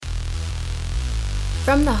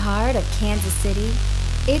From the heart of Kansas City,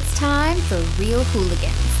 it's time for Real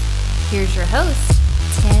Hooligans. Here's your host,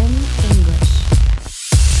 Tim English.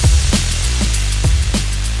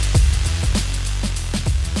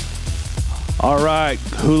 All right,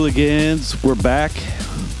 hooligans, we're back.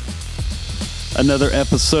 Another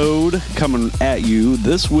episode coming at you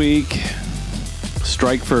this week.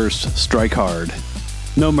 Strike first, strike hard.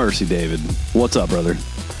 No mercy, David. What's up, brother?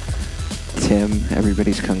 Tim,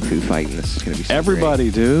 everybody's kung fu fighting. This is going to be so Everybody,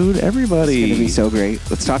 great. dude. Everybody. It's going to be so great.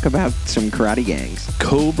 Let's talk about some karate gangs.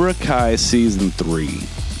 Cobra Kai Season 3.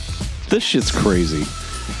 This shit's crazy.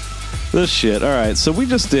 This shit. All right, so we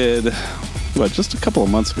just did, just a couple of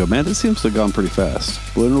months ago. Man, this seems to have gone pretty fast.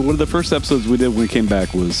 One of the first episodes we did when we came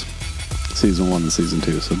back was Season 1 and Season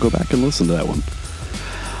 2, so go back and listen to that one.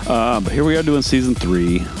 But here we are doing Season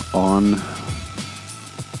 3 on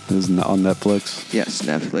Netflix. Yes,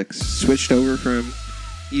 Netflix. Switched over from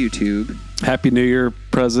YouTube. Happy New Year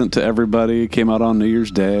present to everybody. Came out on New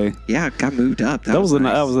Year's Day. Yeah, it got moved up. That was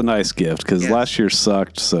nice. That was a nice gift because last year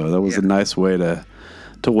sucked. So that was a nice way to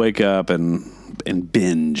wake up and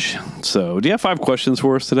binge. So, do you have 5 questions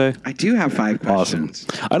for us today? I do have 5 questions.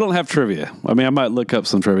 Awesome. I don't have trivia. I mean, I might look up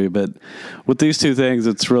some trivia, but with these two things,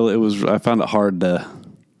 I found it hard to.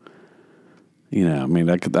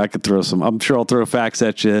 I could throw some. I'm sure I'll throw facts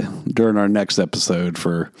at you during our next episode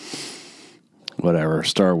for whatever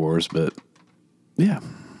Star Wars. But yeah,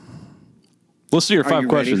 let's do your 5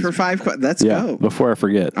 questions. Ready for 5? Let's go before I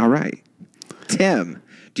forget. All right, Tim.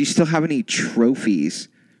 Do you still have any trophies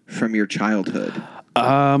from your childhood?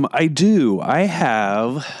 I do. I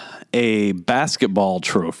have a basketball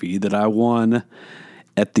trophy that I won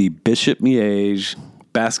at the Bishop Miege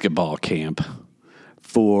basketball camp.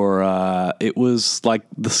 For it was like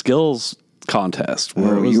the skills contest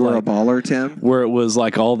where it was you were like, a baller, Tim. Where it was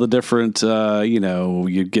like all the different,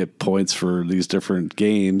 you'd get points for these different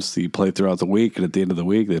games that you play throughout the week, and at the end of the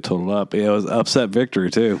week they totaled up. It was upset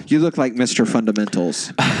victory too. You look like Mr.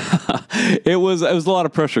 Fundamentals. It was a lot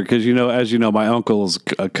of pressure because as you know, my uncle is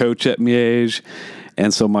a coach at Miege.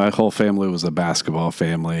 And so my whole family was a basketball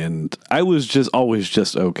family, and I was always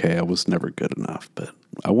just okay. I was never good enough, but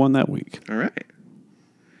I won that week. All right.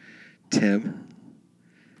 Tim,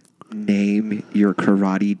 name your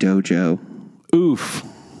karate dojo. Oof.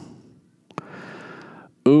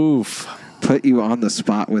 Put you on the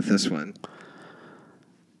spot with this one.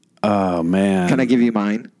 Oh, man. Can I give you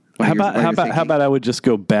mine? How about I would just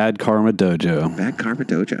go Bad Karma Dojo? Bad Karma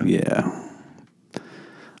Dojo. Yeah.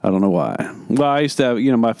 I don't know why. Well, I used to have,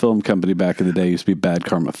 my film company back in the day used to be Bad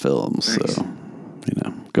Karma Films. Nice. So,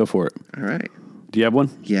 go for it. All right. Do you have one?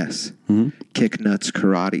 Yes. Mm-hmm. Kick Nuts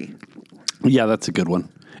Karate. Yeah, that's a good one.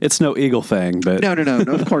 It's no Eagle Fang, but no,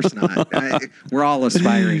 of course not. We're all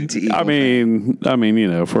aspiring to Eagle Fang.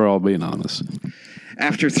 If we're all being honest.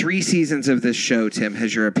 After 3 seasons of this show, Tim,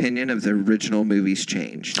 has your opinion of the original movies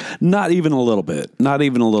changed? Not even a little bit.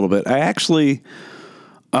 I actually,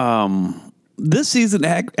 this season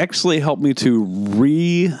actually helped me to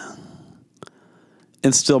re-instill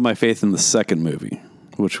my faith in the second movie,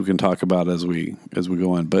 which we can talk about as we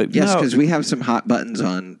go on. But yes, because we have some hot buttons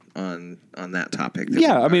on that topic.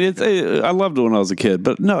 I loved it when I was a kid,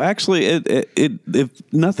 but no, actually, it if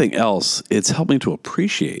nothing else, it's helped me to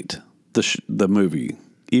appreciate the movie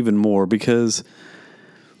even more because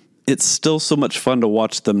it's still so much fun to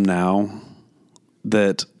watch them now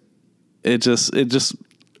that it just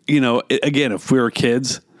again, if we were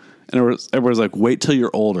kids and everyone's like, wait till you're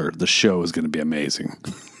older, the show is going to be amazing.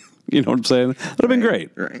 You know what I'm saying? That'd have been great.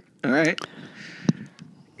 Right. All right.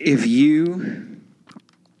 If you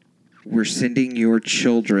were sending your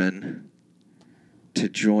children to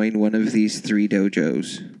join one of these 3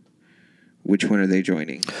 dojos, which one are they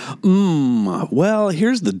joining? Well,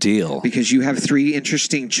 here's the deal. Because you have 3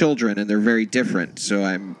 interesting children, and they're very different. So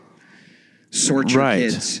I'm sort your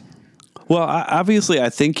kids. Well, obviously, I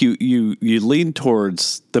think you lean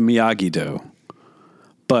towards the Miyagi-Do,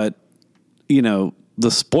 but the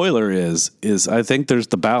spoiler is I think there's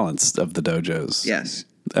the balance of the dojos. Yes.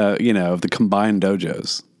 Of the combined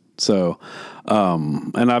dojos. So,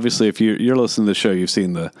 and obviously, if you're listening to the show, you've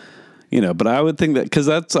seen the. But I would think that because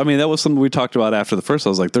that was something we talked about after the first. I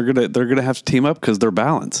was like, they're gonna have to team up because they're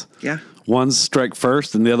balanced. Yeah, one's strike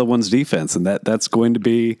first and the other one's defense, and that's going to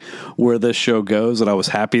be where this show goes. And I was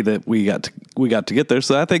happy that we got to get there.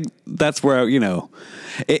 So I think that's where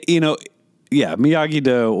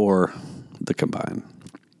Miyagi-Do or the combine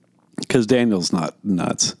because Daniel's not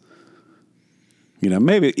nuts.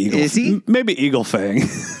 Maybe Eagle. Is he? Maybe Eagle Fang.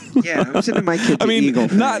 Yeah, I'm sending my kid to Eagle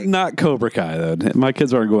Fang. Not Cobra Kai, though. My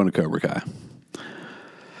kids aren't going to Cobra Kai.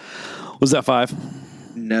 Was that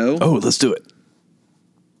 5? No. Oh, let's do it.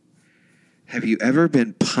 Have you ever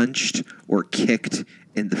been punched or kicked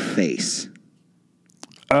in the face?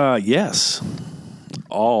 Yes.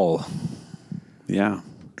 All. Yeah.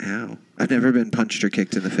 Ow. I've never been punched or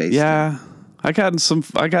kicked in the face. Yeah. I got some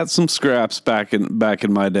scraps back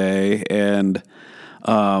in my day, and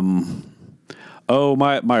my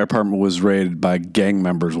apartment was raided by gang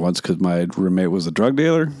members once because my roommate was a drug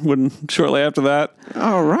dealer shortly after that.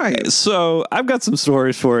 All right. So I've got some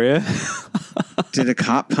stories for you. Did a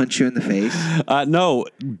cop punch you in the face? No,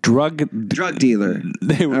 drug dealer.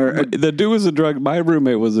 The dude was my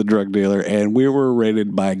roommate was a drug dealer, and we were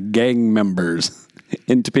raided by gang members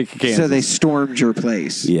in Topeka, Kansas. So they stormed your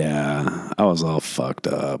place. Yeah, I was all fucked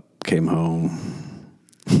up. Came home.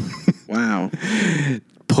 Wow.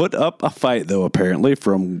 Put up a fight, though, apparently,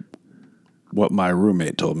 from what my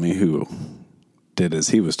roommate told me, who did as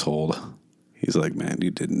he was told. He's like, man, you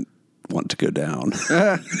didn't want to go down.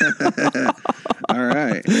 All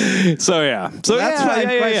right. So, yeah. So that's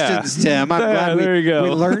 5 questions, Tim. I'm glad there you go. We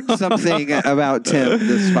learned something about Tim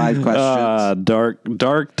this 5 questions.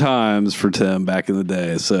 Dark times for Tim back in the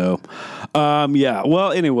day. So, yeah.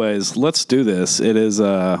 Well, anyways, let's do this. It is...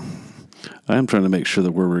 I'm trying to make sure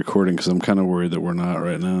that we're recording because I'm kind of worried that we're not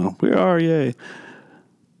right now. We are, yay.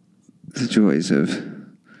 The joys of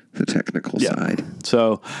the technical side.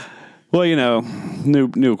 So, well,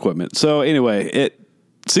 new equipment. So anyway,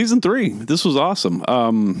 season 3, this was awesome.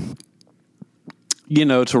 To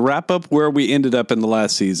wrap up where we ended up in the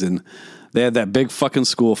last season, they had that big fucking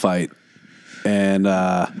school fight, and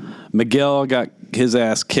Miguel got his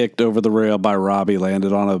ass kicked over the rail by Robbie,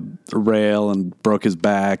 landed on a rail and broke his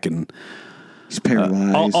back, and he's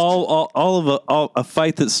paralyzed. A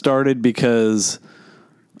fight that started because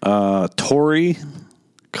Tori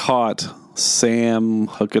caught Sam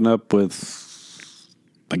hooking up with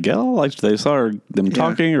Miguel. Like they saw them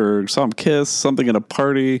talking or saw him kiss, something at a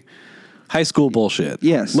party. High school bullshit.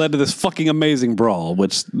 Yes. Led to this fucking amazing brawl,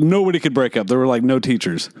 which nobody could break up. There were like no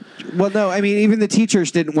teachers. Well, no, I mean, even the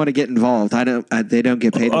teachers didn't want to get involved. They don't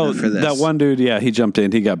get paid enough for this. That one dude, he jumped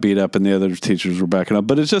in, he got beat up, and the other teachers were backing up.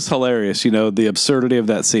 But it's just hilarious, the absurdity of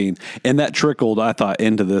that scene. And that trickled, I thought,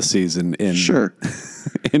 into this season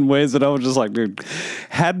in ways that I was just like, dude,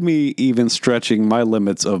 had me even stretching my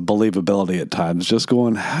limits of believability at times, just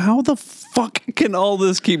going, how the fuck can all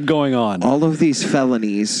this keep going on? All of these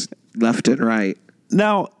felonies left and right.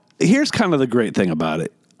 Now, here's kind of the great thing about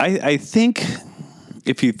it. I think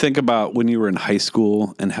if you think about when you were in high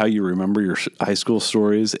school and how you remember your high school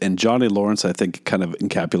stories, and Johnny Lawrence, I think, kind of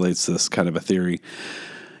encapsulates this kind of a theory.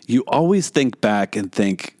 You always think back and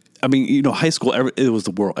think, high school, it was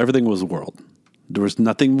the world. Everything was the world. There was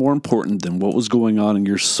nothing more important than what was going on in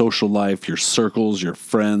your social life, your circles, your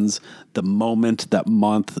friends, the moment, that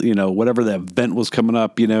month, whatever that event was coming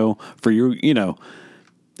up, for you,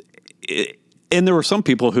 and there were some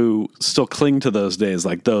people who still cling to those days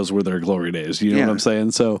like those were their glory days. You know what I'm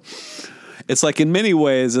saying? So it's like in many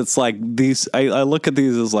ways, it's like these, I look at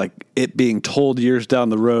these as like it being told years down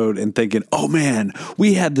the road and thinking, oh man,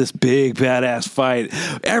 we had this big badass fight.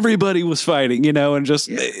 Everybody was fighting, and just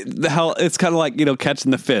how it's kind of like, catching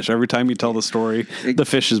the fish. Every time you tell the story, the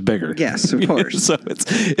fish is bigger. Yes, of course. So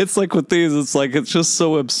it's like with these, it's like, it's just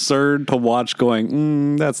so absurd to watch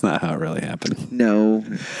going, that's not how it really happened. No,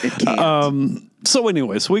 it can't. So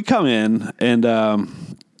anyways, we come in and,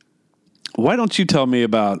 why don't you tell me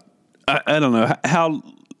about, I don't know how.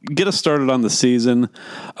 Get us started on the season.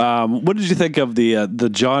 What did you think of the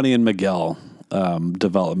Johnny and Miguel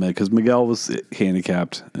development? Because Miguel was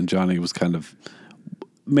handicapped and Johnny was kind of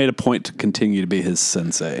made a point to continue to be his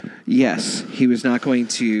sensei. Yes, he was not going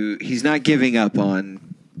to. He's not giving up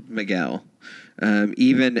on Miguel,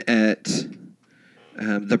 even at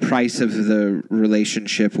the price of the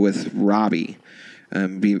relationship with Robbie.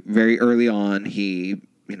 Very early on,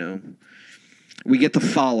 we get the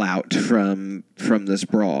fallout from this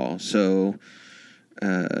brawl. So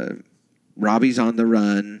Robbie's on the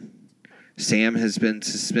run. Sam has been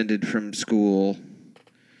suspended from school.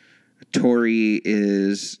 Tori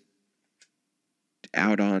is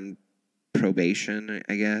out on probation,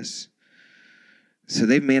 I guess. So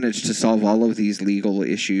they've managed to solve all of these legal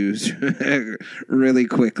issues really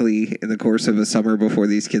quickly in the course of a summer before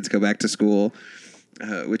these kids go back to school,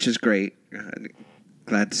 which is great.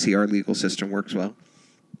 Glad to see our legal system works well.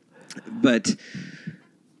 But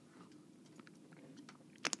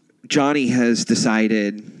Johnny has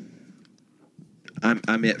decided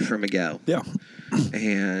I'm it for Miguel. Yeah.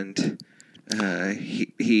 And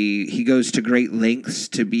he goes to great lengths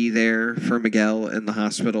to be there for Miguel in the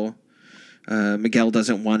hospital. Miguel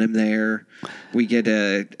doesn't want him there. We get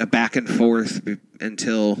a back and forth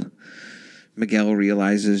until Miguel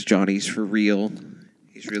realizes Johnny's for real.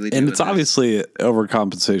 He's really doing And it's this. obviously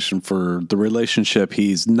overcompensation for the relationship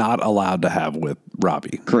he's not allowed to have with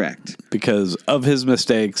Robbie. Correct. Because of his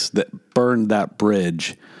mistakes that burned that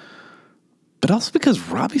bridge. But also because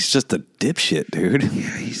Robbie's just a dipshit, dude.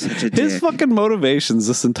 Yeah, he's such a dick. His fucking motivations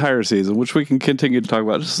this entire season, which we can continue to talk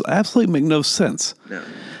about, just absolutely make no sense. No.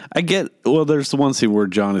 I get, well, there's the one scene where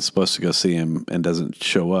John is supposed to go see him and doesn't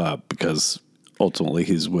show up because ultimately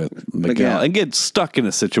he's with Miguel and gets stuck in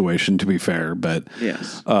a situation, to be fair. But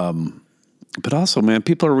Yes. but also, man,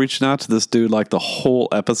 people are reaching out to this dude like the whole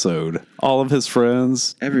episode. All of his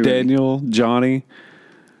friends, Everybody. Daniel, Johnny.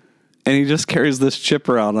 And he just carries this chip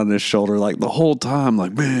around on his shoulder like the whole time.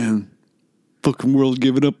 Like, man, fucking world's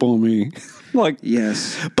giving up on me. Like,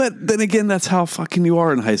 Yes. but then again, that's how fucking you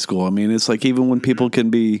are in high school. I mean, it's like even when people can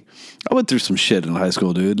be, I went through some shit in high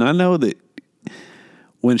school, dude. And I know that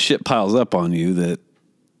when shit piles up on you, that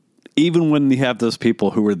even when you have those people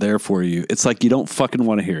who are there for you, it's like you don't fucking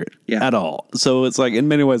want to hear it at all. So it's like, in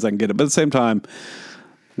many ways I can get it. But at the same time,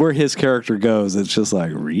 where his character goes, it's just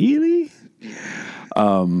like, really?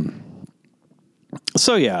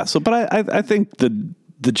 So yeah, but I think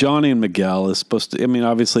the Johnny and Miguel is supposed to, I mean,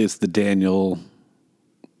 obviously it's the Daniel,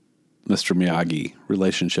 Mr. Miyagi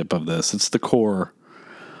relationship of this. It's the core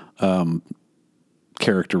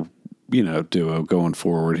character, duo going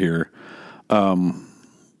forward here. And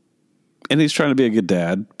he's trying to be a good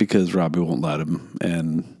dad because Robbie won't let him.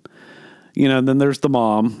 And, then there's the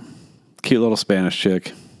mom, cute little Spanish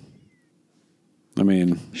chick. I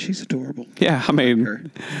mean, She's adorable. yeah, I mean, Her.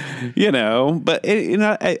 but I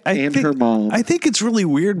And think, her mom. I think it's really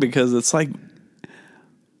weird because it's like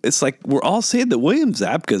we're all saying that William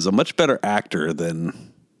Zabka is a much better actor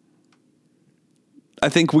than I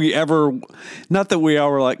think we ever. Not that we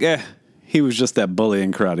all were like, he was just that bully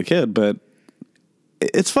and Karate Kid, but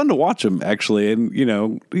it's fun to watch him actually,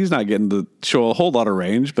 and he's not getting to show a whole lot of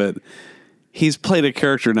range, but he's played a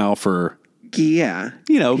character now for. Yeah.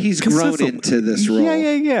 He's grown into this role.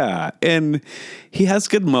 Yeah. And he has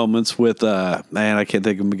good moments with, man, I can't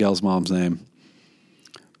think of Miguel's mom's name.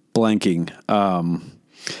 Blanking.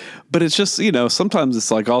 But it's just, sometimes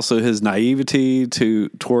it's like also his naivety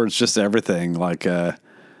towards just everything. Like, how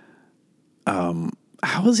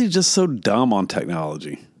is he just so dumb on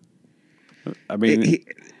technology? I mean,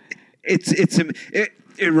 it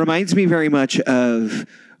reminds me very much of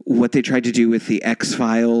what they tried to do with the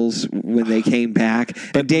X-Files when they came back.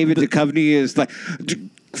 But David Duchovny is like,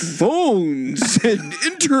 phones and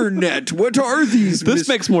internet, what are these? This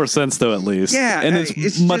makes more sense, though, at least. Yeah. And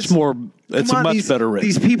it's much more, it's much better written.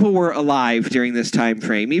 These people were alive during this time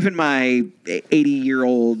frame. Even my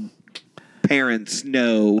 80-year-old parents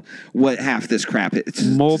know what half this crap is.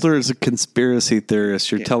 Mulder is a conspiracy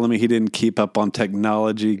theorist. You're telling me he didn't keep up on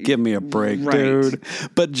technology? Give me a break, dude.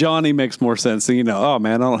 But Johnny makes more sense than, oh,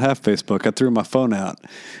 man, I don't have Facebook. I threw my phone out.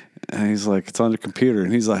 And he's like, it's on your computer.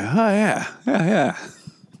 And he's like, oh, yeah.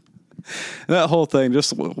 That whole thing,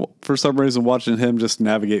 just for some reason, watching him just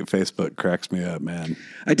navigate Facebook cracks me up, man.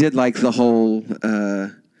 I did like the whole,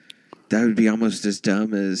 that would be almost as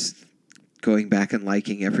dumb as going back and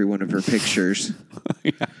liking every one of her pictures.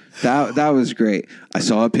 Yeah. That was great. I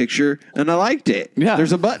saw a picture and I liked it. Yeah.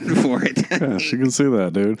 There's a button for it. Yeah, she can see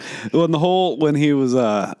that, dude. When he was,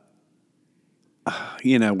 where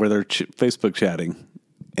they're Facebook chatting,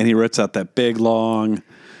 and he writes out that big, long,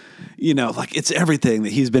 like it's everything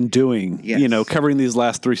that he's been doing, Yes. covering these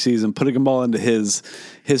last 3 seasons, putting them all into his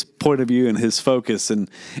point of view and his focus. And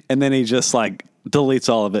then he just like deletes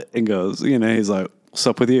all of it and goes, he's like, what's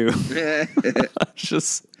up with you? It's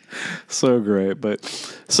just so great. But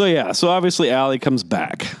so obviously Allie comes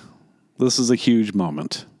back. This is a huge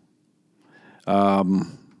moment. For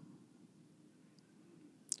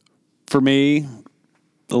me,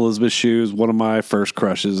 Elizabeth Shue is one of my first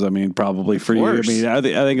crushes. I mean, probably for you. I mean, I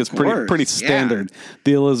think it's pretty standard. Yeah.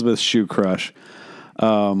 The Elizabeth Shue crush.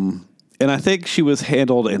 And I think she was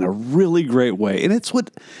handled in a really great way. And it's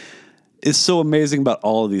what is so amazing about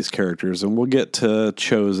all of these characters. And we'll get to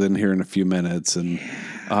Chosen here in a few minutes. And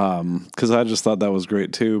because I just thought that was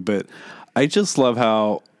great too. But I just love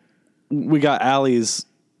how we got Allie's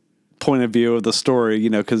point of view of the story,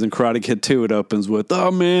 because in Karate Kid 2 it opens with, oh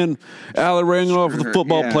man, Allie ran off with a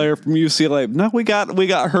football player from UCLA. No, we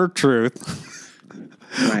got her truth.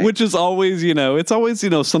 Right. Which is always, it's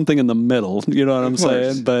always, something in the middle, you know what I'm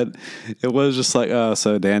saying? But it was just like, oh,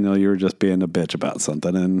 so Daniel, you were just being a bitch about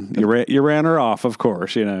something and you ran her off, of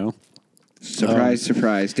course, Surprise,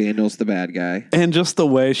 surprise, Daniel's the bad guy. And just the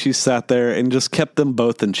way she sat there and just kept them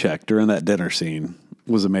both in check during that dinner scene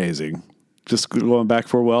was amazing. just going back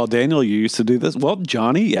for, well, Daniel, you used to do this. Well,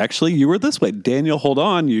 Johnny, actually, you were this way. Daniel, hold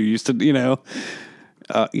on, you used to,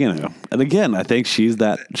 And again, I think she's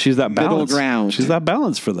that Middle balance. ground. She's that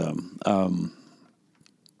balance for them.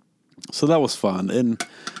 So that was fun, and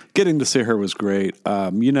getting to see her was great.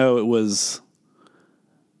 It was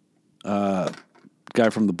guy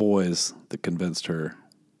from The Boys that convinced her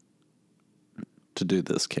to do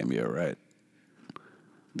this cameo, right?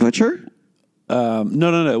 Butcher?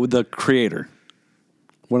 No. With the creator,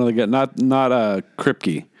 one of the guys, not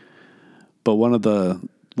Kripke, but one of the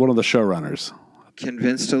showrunners.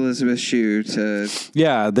 Convinced Elizabeth Shue to.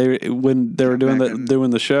 Yeah, when they were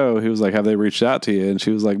doing the show, he was like, "Have they reached out to you?" And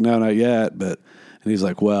she was like, "No, not yet." And he's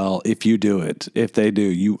like, "Well, if you do it, if they do,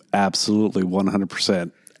 you absolutely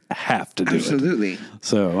 100% have to do it." Absolutely.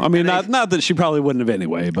 So, I mean, not that she probably wouldn't have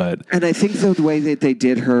anyway, but. And I think the way that they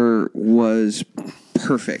did her was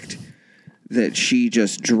perfect. That she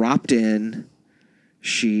just dropped in.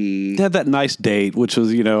 She They had that nice date, which was,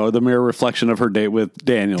 the mirror reflection of her date with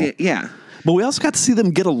Daniel. yeah. But we also got to see them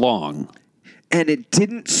get along. And it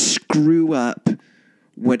didn't screw up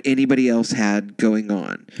what anybody else had going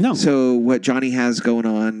on. No. So what Johnny has going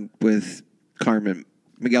on with Carmen,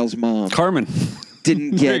 Miguel's mom, Carmen.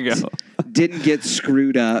 didn't There you get go. didn't get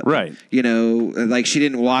screwed up. Right. Like she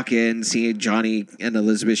didn't walk in, see Johnny and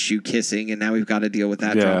Elizabeth Shue kissing, and now we've got to deal with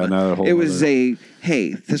that Yeah, drama. no, whole it was other-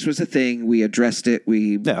 hey, this was a thing. We addressed it.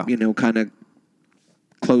 We, kind of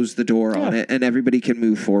closed the door on it, and everybody can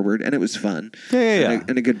move forward, and it was fun. Yeah.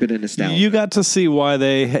 And a good bit of nostalgia. You got to see why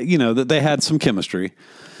they, that they had some chemistry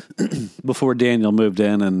before Daniel moved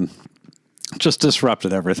in and just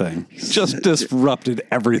disrupted everything. Disrupted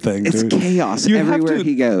everything, It's dude. chaos You have everywhere to-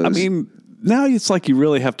 he goes. I mean, now it's like you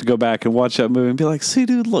really have to go back and watch that movie and be like, see,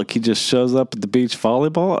 dude, look, he just shows up at the beach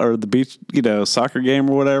volleyball or the beach, soccer game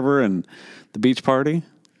or whatever, and the beach party,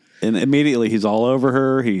 and immediately he's all over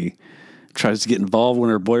her. He tries to get involved when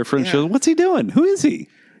her boyfriend shows. What's he doing? Who is he?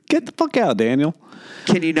 Get the fuck out, Daniel.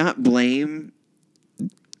 Can you not blame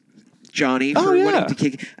Johnny for wanting to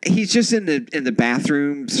kick? He's just in the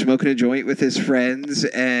bathroom smoking a joint with his friends,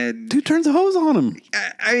 and Dude turns a hose on him.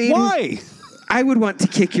 I mean, Why? I would want to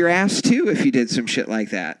kick your ass too if you did some shit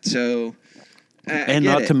like that. So, And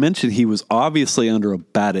not to mention, he was obviously under a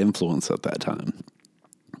bad influence at that time.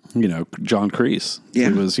 John Kreese. Yeah.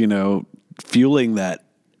 He was, fueling that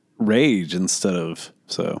rage instead of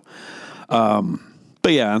so.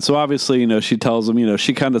 But yeah, and so obviously, she tells them,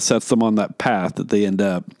 she kind of sets them on that path that they end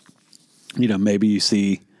up. Maybe you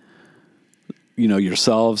see,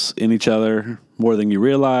 yourselves in each other more than you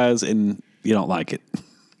realize, and you don't like it.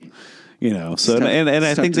 So and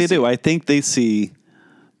I think they do. I think they see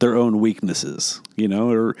their own weaknesses,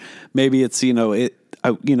 or maybe it's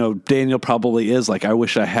Daniel probably is like, I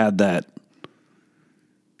wish I had that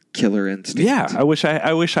killer instinct. Yeah, I wish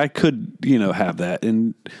I could have that,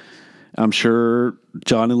 and I'm sure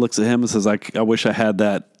Johnny looks at him and says, I wish I had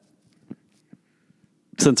that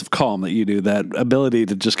sense of calm that you do, that ability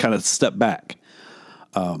to just kind of step back.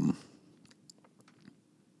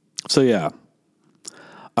 So yeah.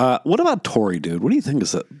 What about Tori, dude? What do you think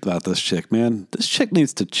about this chick, man? This chick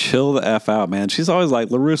needs to chill the F out, man. She's always like,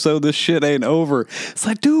 LaRusso, this shit ain't over. It's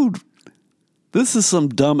like, dude, this is some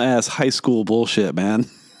dumbass high school bullshit, man.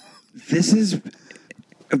 This is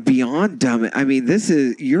beyond dumb. I mean,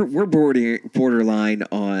 we're borderline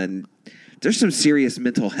on. There's some serious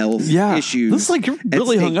mental health issues. This is like, you're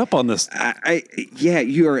really hung up on this.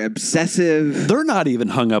 You are obsessive. They're not even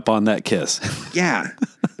hung up on that kiss. Yeah.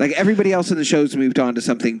 Like everybody else in the show's moved on to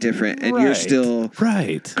something different, and you're still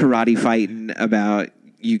karate fighting about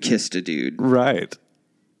you kissed a dude. Right.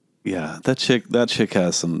 Yeah, that chick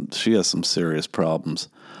has some serious problems.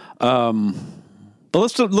 But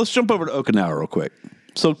let's jump over to Okinawa real quick.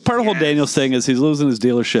 So part of the whole Daniel's thing is he's losing his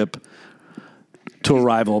dealership to a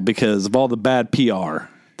rival because of all the bad PR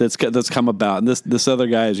that's come about, and this other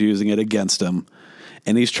guy is using it against him,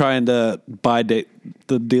 and he's trying to buy the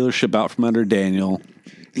dealership out from under Daniel.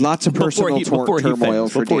 Lots of personal turmoil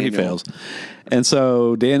before he fails. And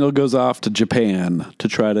so Daniel goes off to Japan to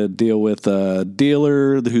try to deal with a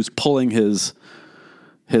dealer who's pulling his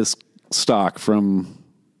stock from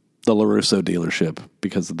the LaRusso dealership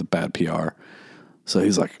because of the bad PR. So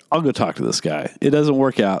he's like, I'll go talk to this guy. It doesn't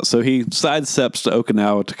work out. So he sidesteps to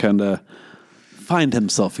Okinawa to kind of find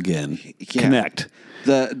himself again, connect.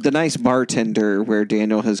 The nice bartender where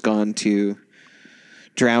Daniel has gone to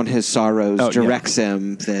drown his sorrows directs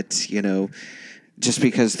him that, just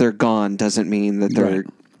because they're gone doesn't mean that they're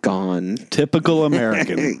gone. Typical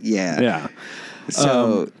American. Yeah.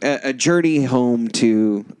 So a journey home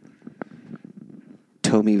to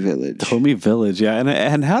Tomy Village. Tomy Village, yeah.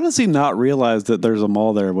 And how does he not realize that there's a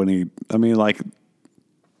mall there when he, I mean, like,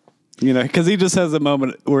 you know, because he just has a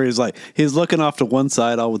moment where he's like, he's looking off to one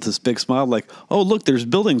side all with this big smile, like, oh, look, there's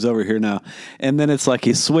buildings over here now. And then it's like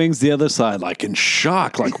he swings the other side, like in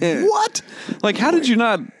shock, like, what? Like, how did you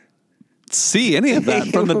not see any of that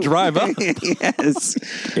from the drive up? Yes.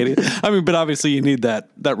 I mean, but obviously you need that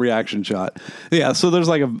reaction shot. Yeah, so there's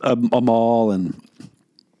like a mall, and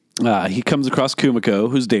he comes across Kumiko,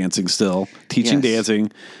 who's dancing still, teaching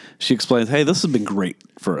dancing. She explains, hey, this has been great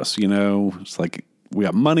for us, you know. It's like, we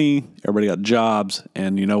got money, everybody got jobs,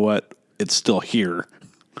 and you know what? It's still here,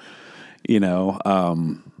 you know.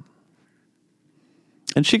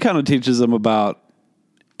 And she kind of teaches them about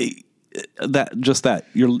that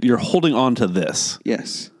you're holding on to this,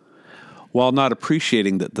 Yes. while not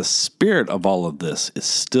appreciating that the spirit of all of this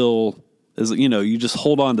is you know, you just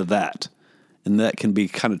hold on to that, and that can be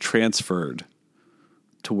kind of transferred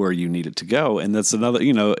to where you need it to go. And that's another,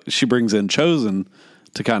 you know, she brings in Chosen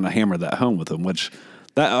to kind of hammer that home with him, which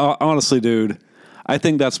that honestly, dude, I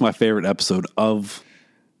think that's my favorite episode of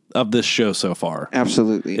this show so far.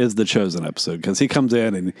 Absolutely. Is the Chosen episode, because he comes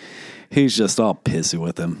in and he's just all pissy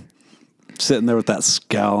with him, sitting there with that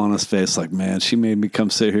scowl on his face, like, man, she made me come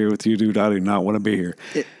sit here with you, dude. I do not want to be here.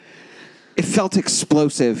 It felt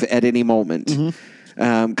explosive at any moment.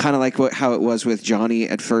 Kind of like how it was with Johnny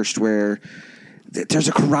at first, where there's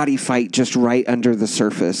a karate fight just right under the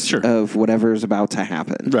surface of whatever is about to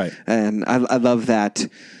happen. Right. And I love that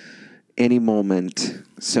any moment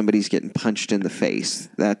somebody's getting punched in the face.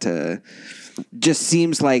 That just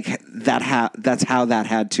seems like that's how that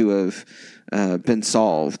had to have been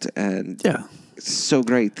solved. And it's so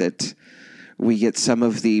great that we get some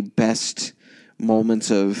of the best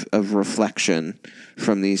moments of reflection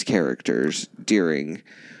from these characters during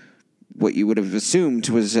what you would have assumed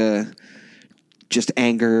was just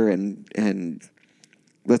anger and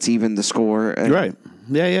let's even the score. Right.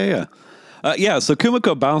 Yeah. So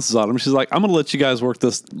Kumiko bounces on him. She's like, I'm going to let you guys work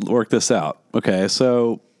this out. Okay.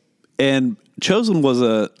 So, and Chosen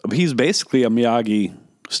he's basically a Miyagi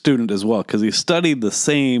student as well, because he studied the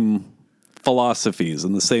same philosophies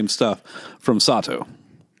and the same stuff from Sato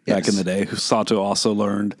back in the day. Sato also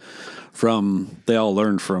they all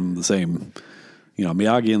learned from the same, you know,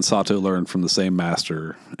 Miyagi and Sato learned from the same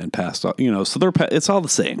master and passed on, you know, so it's all the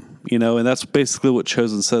same, you know, and that's basically what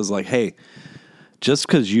Chosen says, like, hey, just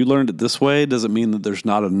because you learned it this way doesn't mean that there's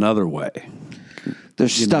not another way.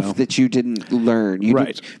 There's stuff that you didn't learn.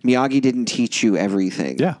 Miyagi didn't teach you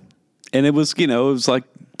everything. Yeah. And it was, you know, it was like,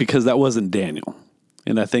 because that wasn't Daniel.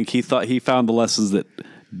 And I think he thought he found the lessons that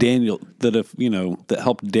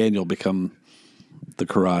helped Daniel become the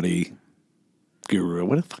karate guru.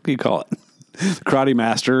 What the fuck do you call it? Karate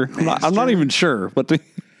master. I'm not even sure, but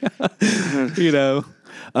you know,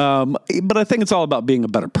 but I think it's all about being a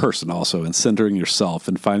better person also, and centering yourself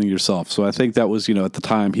and finding yourself. So I think that was, you know, at the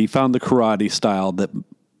time he found the karate style that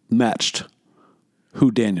matched who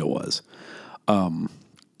Daniel was.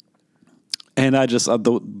 And I just,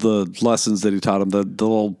 the lessons that he taught him, the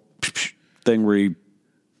little thing where he,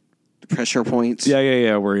 pressure points.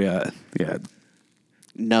 Yeah. Where he,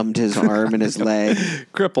 numbed his arm and his leg,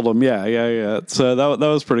 crippled him. Yeah. So that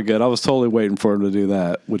was pretty good. I was totally waiting for him to do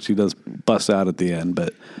that, which he does bust out at the end.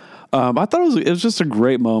 But I thought it was just a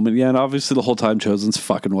great moment. Yeah, and obviously the whole time Chosen's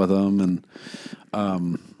fucking with him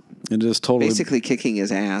and just totally basically kicking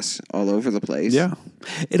his ass all over the place. Yeah,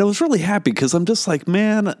 and I was really happy because I'm just like,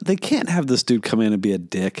 man, they can't have this dude come in and be a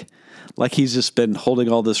dick. Like he's just been holding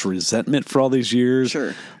all this resentment for all these years.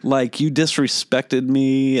 Sure. Like you disrespected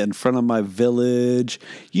me in front of my village,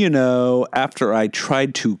 you know, after I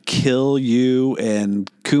tried to kill you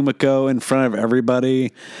and Kumiko in front of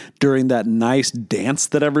everybody during that nice dance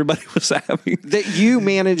that everybody was having. That you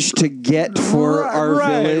managed to get for our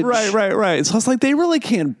village. Right. So I was like, they really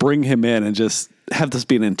can't bring him in and just have this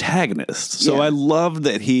be an antagonist. So I love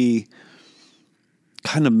that he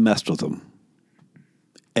kind of messed with him.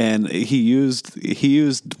 And he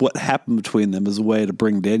used what happened between them as a way to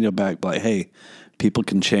bring Daniel back, like, hey, people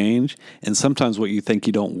can change. And sometimes what you think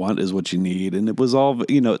you don't want is what you need. And it was all,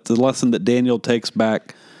 you know, it's a lesson that Daniel takes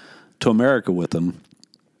back to America with him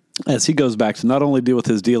as he goes back to not only deal with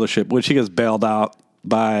his dealership, which he gets bailed out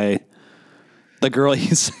by the girl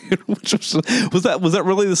he's, which was that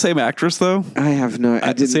really the same actress though? I have no,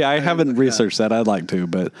 I haven't researched that. I'd like to,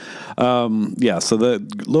 but so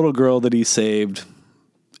the little girl that he saved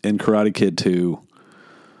in Karate Kid 2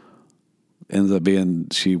 ends up being,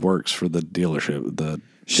 she works for the dealership.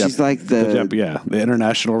 She's like the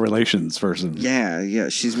international relations person. Yeah.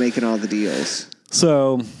 She's making all the deals.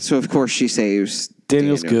 So of course she saves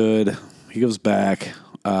Daniel's good. He goes back.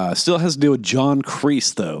 Still has to deal with John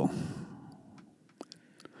Kreese, though.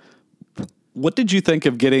 What did you think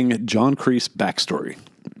of getting John Kreese backstory?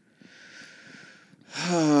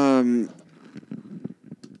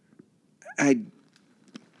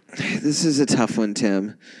 This is a tough one,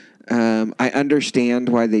 Tim. I understand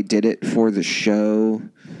why they did it for the show,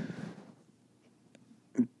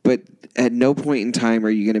 but at no point in time are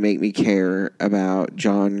you going to make me care about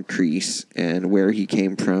John Kreese and where he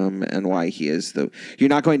came from and why he is the. You're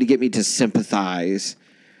not going to get me to sympathize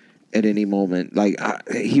at any moment. Like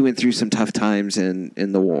he went through some tough times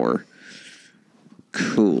in the war.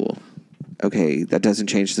 Cool. Okay, that doesn't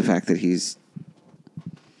change the fact that he's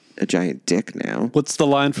a giant dick now. What's the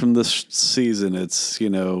line from this season? It's,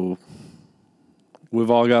 we've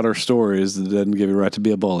all got our stories. That doesn't give you a right to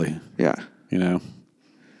be a bully. Yeah.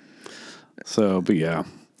 So, but yeah.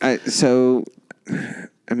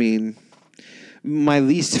 My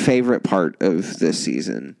least favorite part of this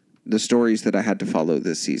season, the stories that I had to follow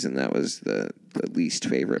this season, that was the least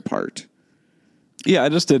favorite part. Yeah, I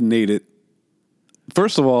just didn't need it.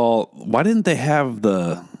 First of all, why didn't they have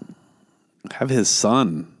his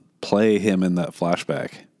son play him in that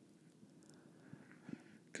flashback?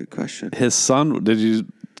 Good question. His son, did you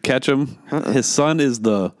catch him? His son is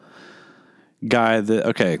the guy that,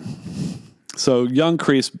 okay. So young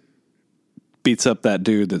Kreese beats up that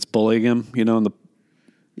dude that's bullying him,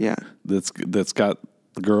 that's got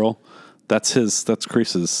the girl. That's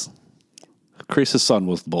Kreese's son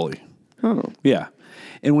was the bully. Oh. Yeah.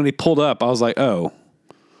 And when he pulled up, I was like, oh,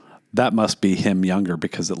 that must be him younger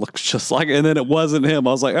because it looks just like, and then it wasn't him.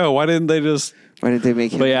 I was like, oh, why didn't they make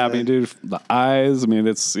him? But yeah, dude, the eyes,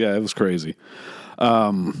 it was crazy.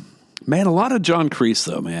 Man, a lot of John Kreese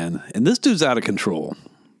though, man. And this dude's out of control.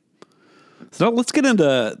 So now let's get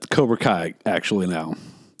into Cobra Kai actually now.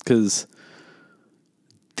 Because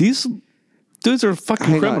these dudes are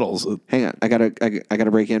fucking criminals. Hang on. I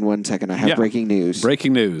gotta break in 1 second. I have breaking news.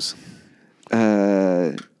 Breaking news.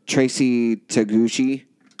 Tracy Taguchi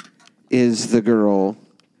is the girl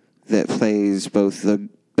that plays both the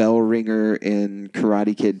bell ringer in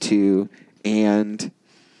Karate Kid 2 and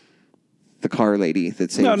the car lady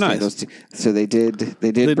that saves those two. So they did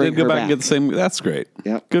bring go her back and get the same. That's great.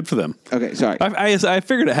 Yep. Good for them. Okay, sorry. I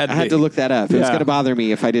figured it had to be. I had to look that up. It was going to bother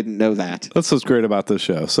me if I didn't know that. That's what's great about this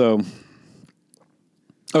show. So,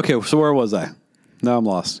 okay, so where was I? Now I'm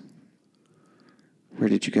lost. Where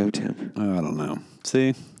did you go, Tim? I don't know.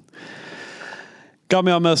 See? Got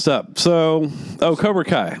me all messed up. So, Cobra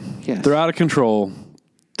Kai. Yes. They're out of control.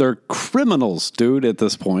 They're criminals, dude, at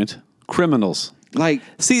this point. Criminals. Like,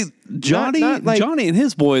 see, Johnny and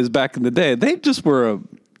his boys back in the day, they just wore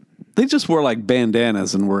like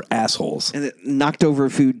bandanas and were assholes. And it knocked over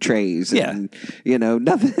food trays. And,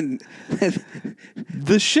 nothing.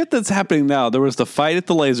 The shit that's happening now, there was the fight at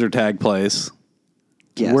the laser tag place.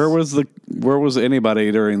 Yes. Where was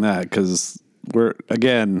anybody during that? Because where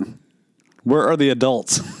are the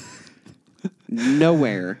adults?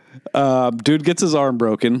 Nowhere. Dude gets his arm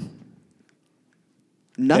broken.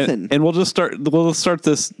 Nothing. And we'll start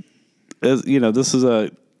this as this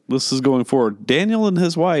is going forward. Daniel and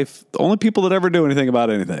his wife, the only people that ever do anything about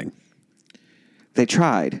anything. They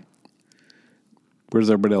tried. Where's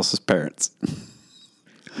everybody else's parents?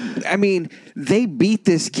 They beat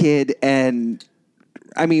this kid, and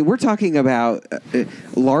we're talking about a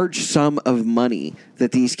large sum of money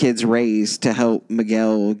that these kids raised to help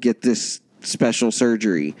Miguel get this special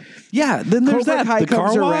surgery. Yeah, then there's Cobra Kai the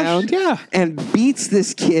comes car wash. around, and beats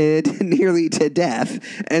this kid nearly to death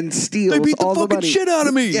and steals they beat the all the fucking money. Shit out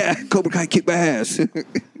of me. Yeah, Cobra Kai kicked my ass.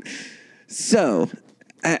 So,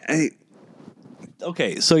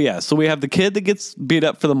 okay, so we have the kid that gets beat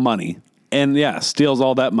up for the money, and steals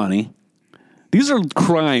all that money. These are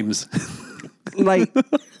crimes. Like,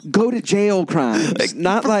 go to jail crimes.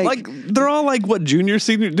 Not like they're all like what, junior,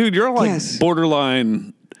 senior, dude. You're all like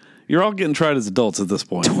borderline. You're all getting tried as adults at this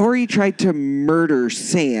point. Tori tried to murder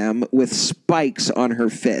Sam with spikes on her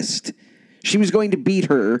fist. She was going to beat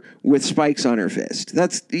her with spikes on her fist.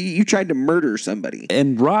 You tried to murder somebody.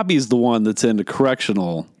 And Robbie's the one that's into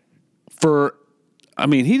correctional for,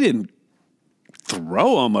 he didn't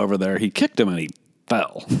throw him over there. He kicked him and he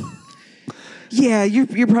fell. Yeah,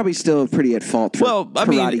 you're probably still pretty at fault for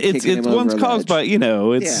it's one's caused by,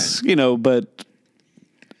 but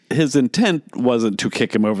his intent wasn't to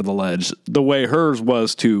kick him over the ledge. The way hers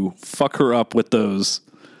was to fuck her up with those.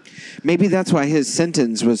 Maybe that's why his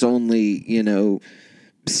sentence was only,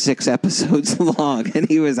 6 episodes long and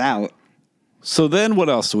he was out. So then what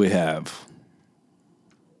else do we have?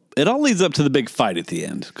 It all leads up to the big fight at the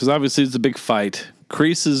end. Because obviously it's a big fight.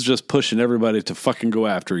 Kreese is just pushing everybody to fucking go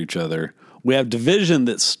after each other. We have division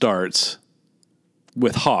that starts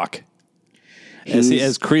with Hawk.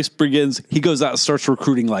 As Kreese begins, he goes out and starts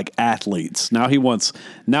recruiting like athletes. Now he wants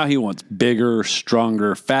bigger,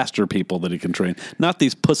 stronger, faster people that he can train. Not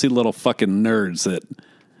these pussy little fucking nerds that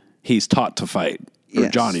he's taught to fight. Or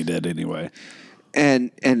Yes. Johnny did anyway.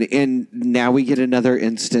 And now we get another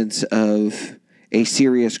instance of a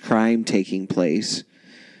serious crime taking place.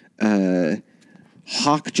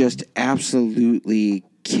 Hawk just absolutely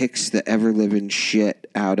kicks the ever-living shit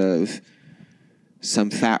out of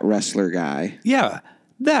some fat wrestler guy. Yeah.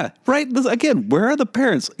 That, right? Again, where are the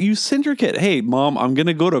parents? You send your kid, hey, Mom, I'm going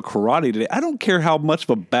to go to karate today. I don't care how much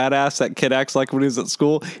of a badass that kid acts like when he's at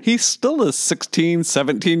school. He's still a 16,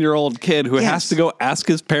 17-year-old kid who has to go ask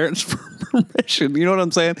his parents for permission. You know what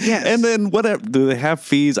I'm saying? Yes. And then whatever. Do they have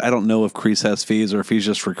fees? I don't know if Kreese has fees or if he's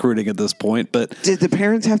just recruiting at this point. But Did the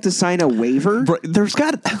parents have to sign a waiver? there's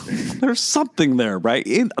something there, right?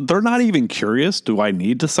 They're not even curious. Do I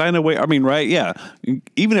need to sign a waiver? I mean, right? Yeah.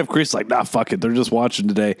 Even if Kreese's like, nah, fuck it. They're just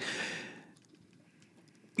watching today.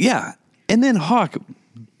 Yeah. And then Hawk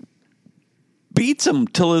beats him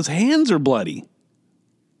till his hands are bloody.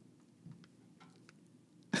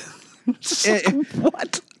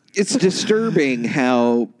 What? It's disturbing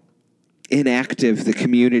how inactive the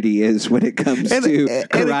community is when it comes to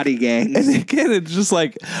karate gangs. And again, it's just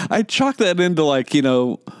like, I chalk that into like,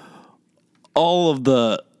 all of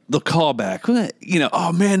the callback,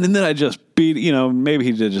 oh man. And then I just beat, maybe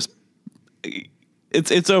he did just,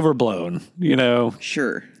 it's overblown,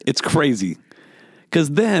 Sure. It's crazy. Because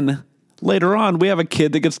then later on, we have a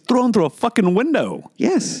kid that gets thrown through a fucking window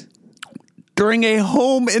Yes. during a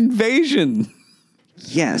home invasion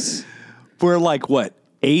Yes. where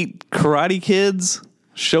 8 karate kids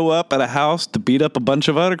show up at a house to beat up a bunch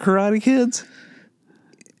of other karate kids.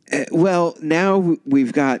 Well, now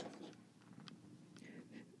we've got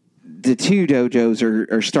the two dojos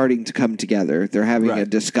are starting to come together. They're having a Right.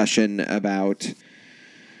 discussion about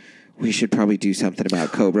we should probably do something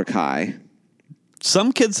about Cobra Kai.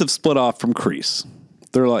 Some kids have split off from Kreese.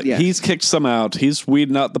 They're like, Yes. he's kicked some out. He's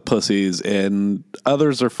weeding out the pussies, and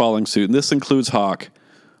others are following suit. And this includes Hawk,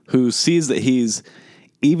 who sees that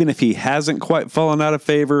even if he hasn't quite fallen out of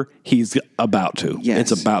favor, he's about to.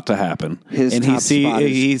 Yes. It's about to happen. His and top spot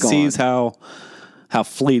is he gone. sees how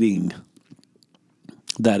fleeting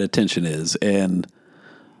that attention is. And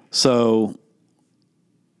so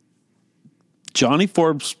Johnny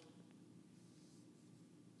Forbes,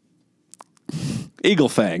 Eagle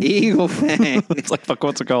Fang. Eagle Fang. It's like, fuck,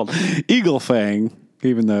 what's it called? Eagle Fang,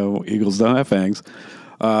 even though eagles don't have fangs.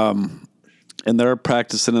 And they're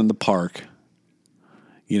practicing in the park.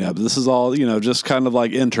 This is all, just kind of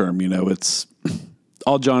like interim, it's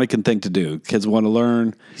all Johnny can think to do. Kids want to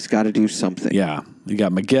learn. He's got to do something. Yeah. You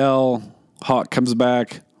got Miguel. Hawk comes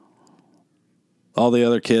back. All the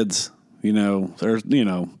other kids, there's,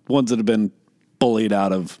 ones that have been bullied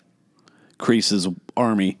out of Kreese's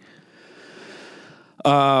army.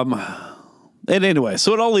 And anyway,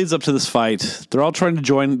 so it all leads up to this fight. They're all trying to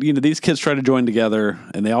join, these kids try to join together,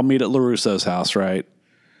 and they all meet at LaRusso's house, right?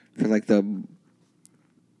 For the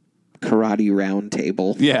karate round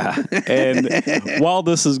table. Yeah. And while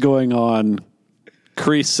this is going on,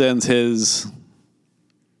 Kreese sends his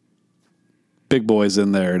big boys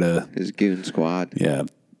in there to... His goon squad. Yeah.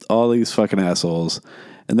 All these fucking assholes.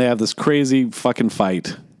 And they have this crazy fucking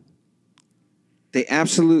fight. They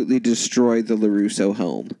absolutely destroyed the LaRusso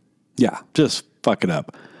home. Yeah. Just fuck it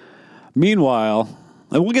up. Meanwhile,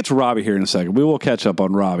 and we'll get to Robbie here in a second. We will catch up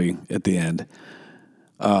on Robbie at the end.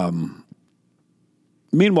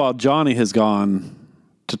 Meanwhile, Johnny has gone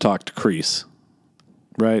to talk to Kreese.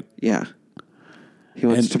 Right? Yeah. He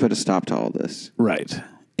wants to put a stop to all this. Right.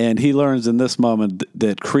 And he learns in this moment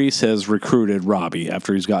that Kreese has recruited Robbie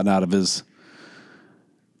after he's gotten out of his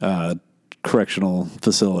correctional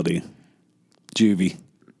facility. Juvie.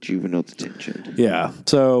 Juvenile detention. Yeah.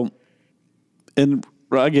 So, and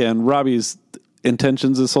again, Robbie's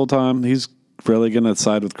intentions this whole time, he's really going to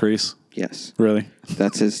side with Kreese? Yes. Really?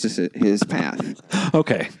 That's his path.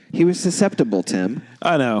 Okay. He was susceptible, Tim.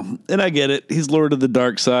 I know. And I get it. He's lured to the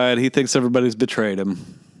dark side. He thinks everybody's betrayed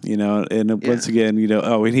him. And once again,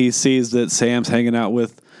 and he sees that Sam's hanging out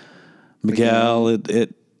with Miguel at the at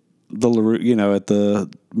the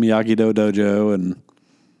Miyagi-Do dojo, and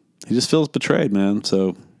he just feels betrayed, man.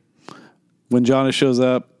 So when Johnny shows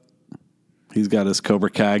up, he's got his Cobra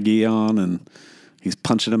Kai gi on, and he's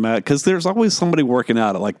punching him out because there's always somebody working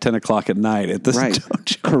out at 10 o'clock at night at this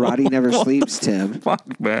dojo. Karate never sleeps, Tim.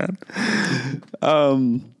 Fuck, man.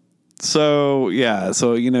 So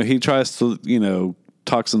he tries to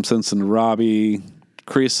talk some sense into Robbie.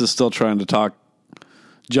 Kreese is still trying to talk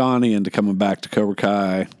Johnny into coming back to Cobra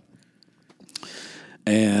Kai.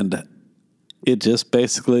 And it just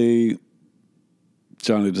basically,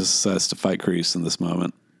 Johnny just decides to fight Kreese in this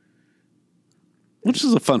moment, which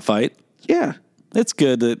is a fun fight. Yeah. It's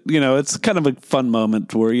good that, it's kind of a fun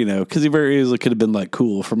moment where, because he very easily could have been like,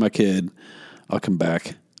 cool, for my kid, I'll come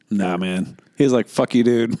back. Nah, man. He's like, fuck you,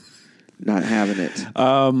 dude. Not having it.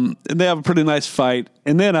 And they have a pretty nice fight.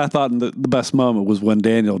 And then I thought the best moment was when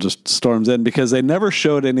Daniel just storms in, because they never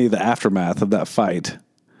showed any of the aftermath of that fight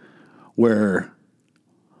where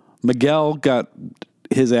Miguel got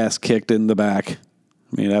his ass kicked in the back.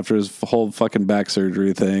 I mean, after his whole fucking back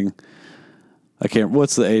surgery thing.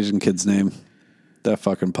 What's the Asian kid's name? That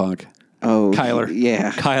fucking punk. Oh, Kyler.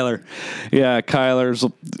 Yeah. Kyler. Yeah, Kyler's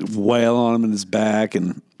wailing on him in his back.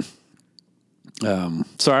 And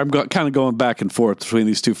sorry, I'm kind of going back and forth between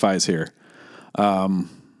these two fights here.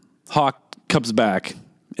 Hawk comes back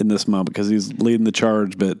in this moment because he's leading the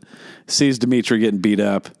charge, but sees Dimitri getting beat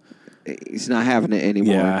up. He's not having it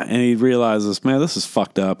anymore. Yeah, and he realizes, man, this is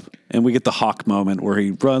fucked up. And we get the Hawk moment where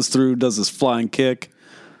he runs through, does this flying kick.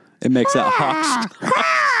 It makes that Hawk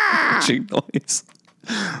noise.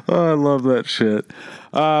 Oh, I love that shit.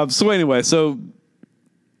 So anyway,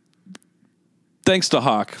 thanks to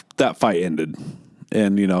Hawk, that fight ended.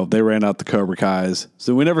 And, they ran out the Cobra Kais.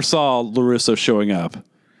 So we never saw LaRusso showing up.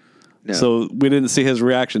 No. So we didn't see his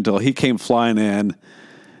reaction until he came flying in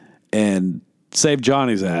and saved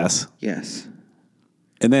Johnny's ass. Yes.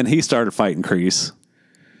 And then he started fighting Kreese,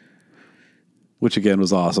 which again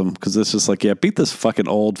was awesome because it's just like, yeah, beat this fucking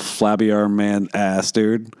old flabby arm man ass,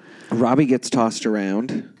 dude. Robbie gets tossed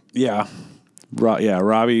around. Yeah.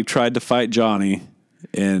 Robbie tried to fight Johnny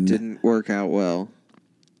and didn't work out well.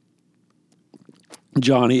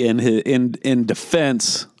 Johnny in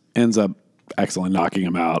defense ends up accidentally knocking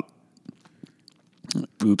him out.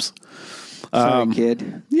 Oops. Sorry,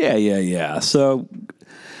 kid. Yeah. So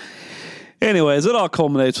anyways, it all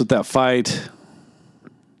culminates with that fight.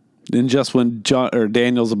 And just when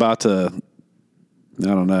Daniel's about to, I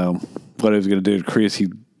don't know what he was going to do to Kreese, he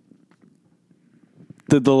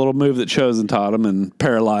did the little move that Chosen taught him and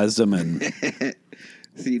paralyzed him. And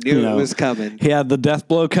so you knew it was coming. He had the death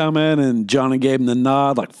blow coming, and Johnny gave him the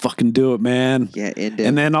nod, like, fucking do it, man. Yeah, end it.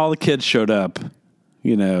 And then all the kids showed up.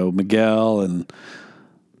 Miguel and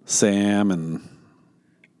Sam and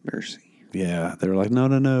Mercy. Yeah, they were like,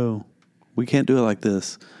 no. We can't do it like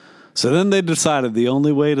this. So then they decided the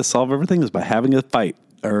only way to solve everything is by having a fight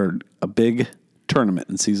or a big tournament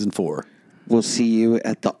in season 4. We'll see you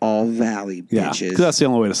at the All Valley, bitches. Yeah, 'cause that's the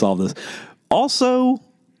only way to solve this. Also,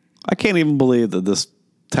 I can't even believe that this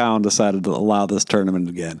town decided to allow this tournament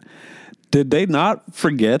again. Did they not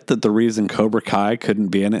forget that the reason Cobra Kai couldn't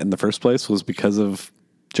be in it in the first place was because of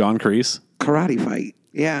John Kreese? Karate fight.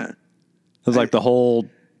 Yeah. It was like a whole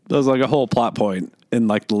plot point in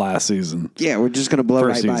like the last season. Yeah, we're just going to blow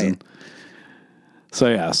right by it.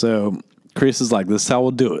 So Kreese is like, this is how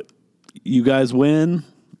we'll do it. You guys win,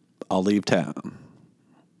 I'll leave town.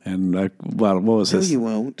 And what was his? No, you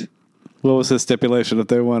won't. What was his stipulation if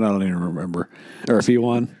they won? I don't even remember. Or if he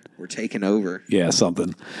won. We're taking over. Yeah,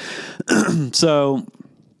 something. So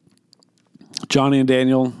Johnny and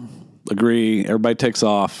Daniel agree. Everybody takes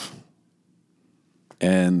off.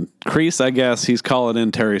 And Kreese, I guess, he's calling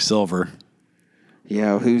in Terry Silver.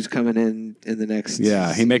 Yeah, who's coming in the next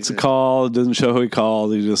Yeah, he makes a call. It doesn't show who he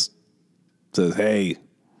called. He just says, hey,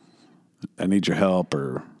 I need your help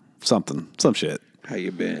or something. Some shit. How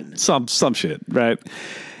you been? Some shit, right?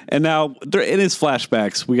 And now, in his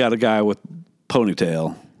flashbacks, we got a guy with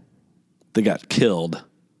ponytail that got killed.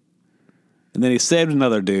 And then he saved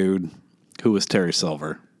another dude who was Terry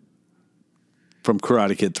Silver from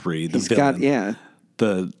Karate Kid 3, the villain.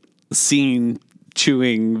 The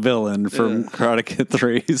scene-chewing villain from Karate Kid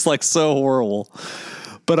 3. He's like so horrible.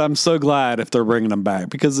 But I'm so glad if they're bringing him back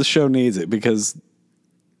because the show needs it. Because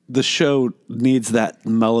the show needs that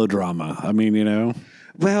melodrama. I mean,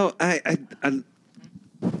 Well, I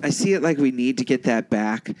see it like we need to get that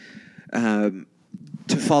back to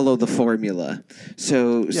follow the formula.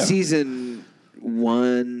 So season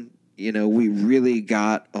 1, we really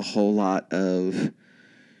got a whole lot of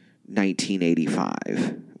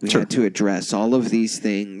 1985. We had to address all of these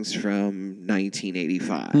things from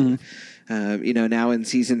 1985. Mm-hmm. Now in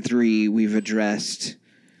season 3, we've addressed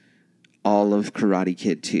all of Karate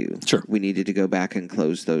Kid 2. Sure. We needed to go back and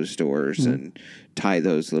close those doors and tie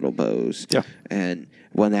those little bows. Yeah. And,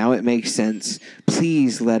 well, now it makes sense.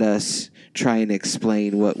 Please let us try and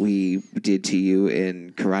explain what we did to you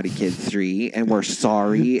in Karate Kid 3, and we're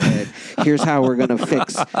sorry, and here's how we're going to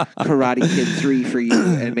fix Karate Kid 3 for you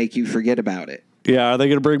and make you forget about it. Yeah, are they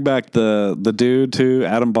going to bring back the dude too?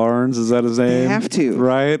 Adam Barnes, is that his name? They have to.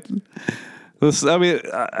 Right?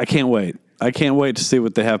 I can't wait. I can't wait to see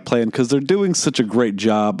what they have planned because they're doing such a great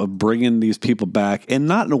job of bringing these people back, and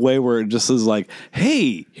not in a way where it just is like,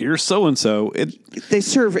 hey, here's so-and-so. They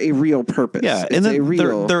serve a real purpose. Yeah, it's and then a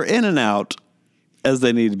real... they're in and out as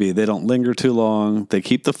they need to be. They don't linger too long. They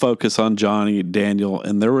keep the focus on Johnny, Daniel,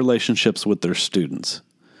 and their relationships with their students.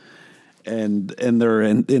 And they're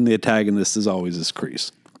in the antagonist is always this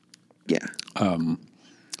Kreese. Yeah.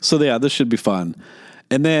 So yeah, this should be fun.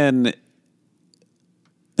 And then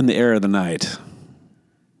in the Air of the Night,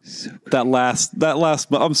 that last,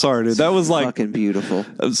 I'm sorry, dude, that was like fucking beautiful.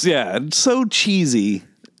 Yeah, so cheesy,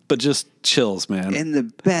 but just chills, man. In the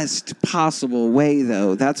best possible way,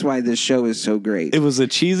 though. That's why this show is so great. It was a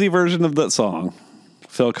cheesy version of that song,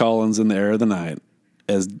 Phil Collins in the Air of the Night,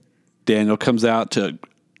 as Daniel comes out to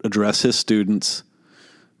address his students.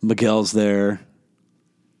 Miguel's there.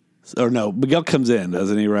 Or no, Miguel comes in,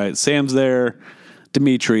 doesn't he, right? Sam's there,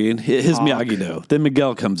 Dimitri, and his Miyagi-Do. Then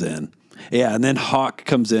Miguel comes in. Yeah, and then Hawk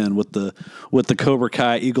comes in with the Cobra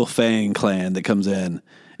Kai Eagle Fang clan that comes in.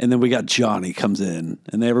 And then we got Johnny comes in,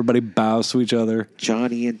 and everybody bows to each other.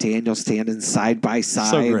 Johnny and Daniel standing side by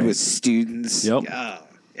side with students. Yep. Oh,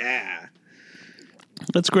 yeah.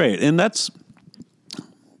 That's great. And that's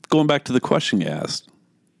going back to the question you asked,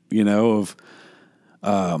 of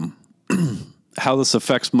how this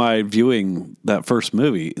affects my viewing that first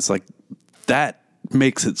movie. It's like that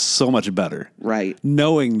makes it so much better. Right.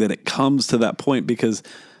 Knowing that it comes to that point because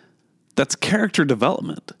that's character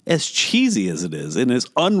development. As cheesy as it is and as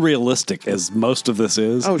unrealistic as most of this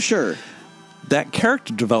is. Oh, sure. That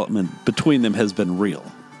character development between them has been real.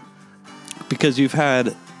 Because you've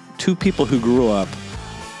had two people who grew up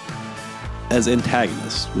as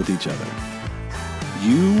antagonists with each other.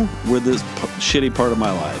 You were this shitty part of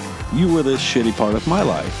my life. You were this shitty part of my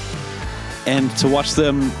life. And to watch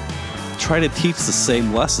them try to teach the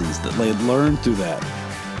same lessons that they had learned through that,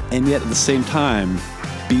 and yet at the same time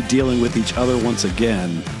be dealing with each other once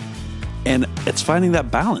again. And it's finding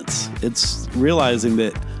that balance. It's realizing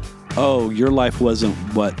that, oh, your life wasn't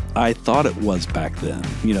what I thought it was back then.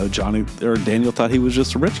 Johnny or Daniel thought he was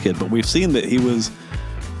just a rich kid, but we've seen that he was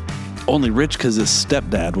only rich because his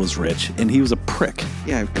stepdad was rich, and he was a prick.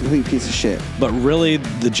 Yeah, complete piece of shit. But really,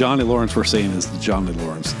 the Johnny Lawrence we're seeing is the Johnny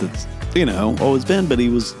Lawrence that's, always been, but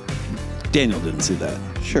Daniel didn't see that.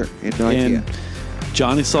 Sure, he had no idea.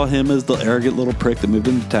 Johnny saw him as the arrogant little prick that moved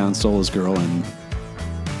into town, stole his girl, and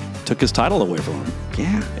took his title away from him.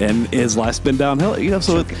 Yeah. And his life's been downhill.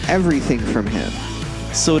 So took everything from him.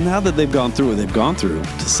 So now that they've gone through what they've gone through,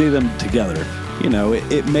 to see them together,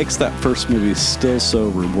 it makes that first movie still so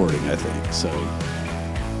rewarding, I think. So,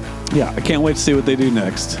 yeah, I can't wait to see what they do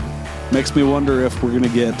next. Makes me wonder if we're going to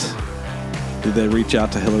get... Did they reach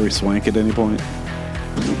out to Hilary Swank at any point?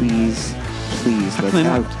 Please,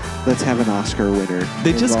 let's have an Oscar winner.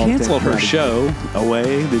 They just canceled her show,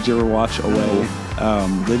 Away. Did you ever watch Away?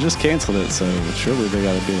 No. They just canceled it, so surely they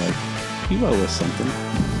got to be like, you owe us something.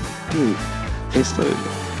 Dude,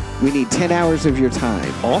 we need 10 hours of your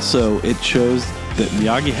time. Also, it shows that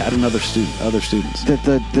Miyagi had other students. That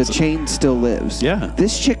the chain still lives. Yeah.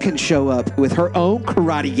 This chick can show up with her own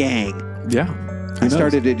karate gang. Yeah. I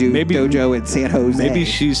started to do dojo in San Jose. Maybe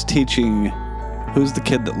she's teaching... Who's the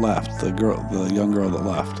kid that left? The young girl that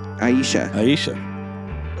left? Aisha.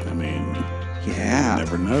 I mean... Yeah. You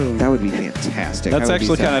never know. That would be fantastic. That's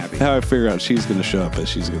actually kind of how I figure out she's going to show up, as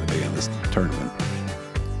she's going to be in this tournament.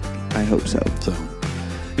 I hope so. So,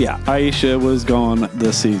 yeah, Aisha was gone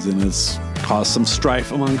this season. It's caused some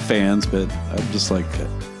strife among fans, but I'm just like...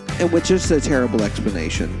 And which is a terrible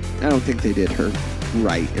explanation. I don't think they did her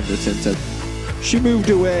right in the sense of she moved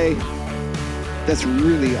away. That's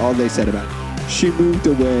really all they said about it. She moved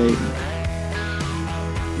away.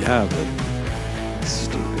 Yeah, but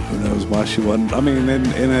stupid. Who knows why she wasn't? I mean,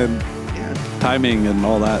 in a timing and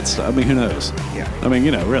all that stuff. I mean, who knows? Yeah. I mean,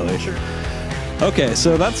 really. Sure. Okay,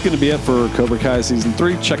 so that's going to be it for Cobra Kai Season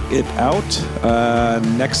 3. Check it out.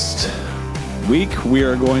 Next week, we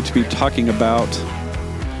are going to be talking about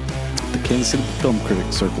the Kansas City Film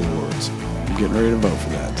Critics Circle Awards. I'm getting ready to vote for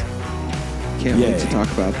that. Can't wait to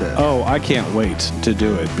talk about that. Oh, I can't wait to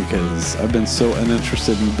do it because I've been so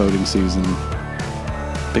uninterested in voting season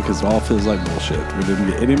because it all feels like bullshit. We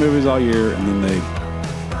didn't get any movies all year, and then they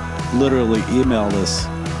literally emailed us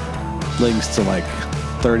links to like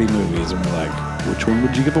 30 movies, and we're like, which one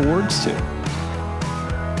would you give awards to?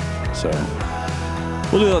 So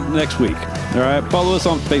we'll do that next week. All right, follow us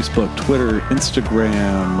on Facebook, Twitter,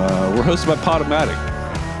 Instagram. We're hosted by Podomatic.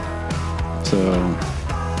 So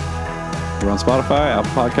We're on Spotify,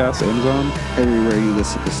 Apple Podcasts, Amazon, Everywhere you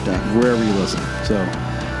listen to stuff. wherever you listen. So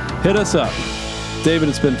hit us up. David,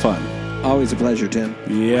 it's been fun. Always a pleasure, Tim.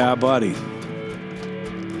 Yeah, buddy.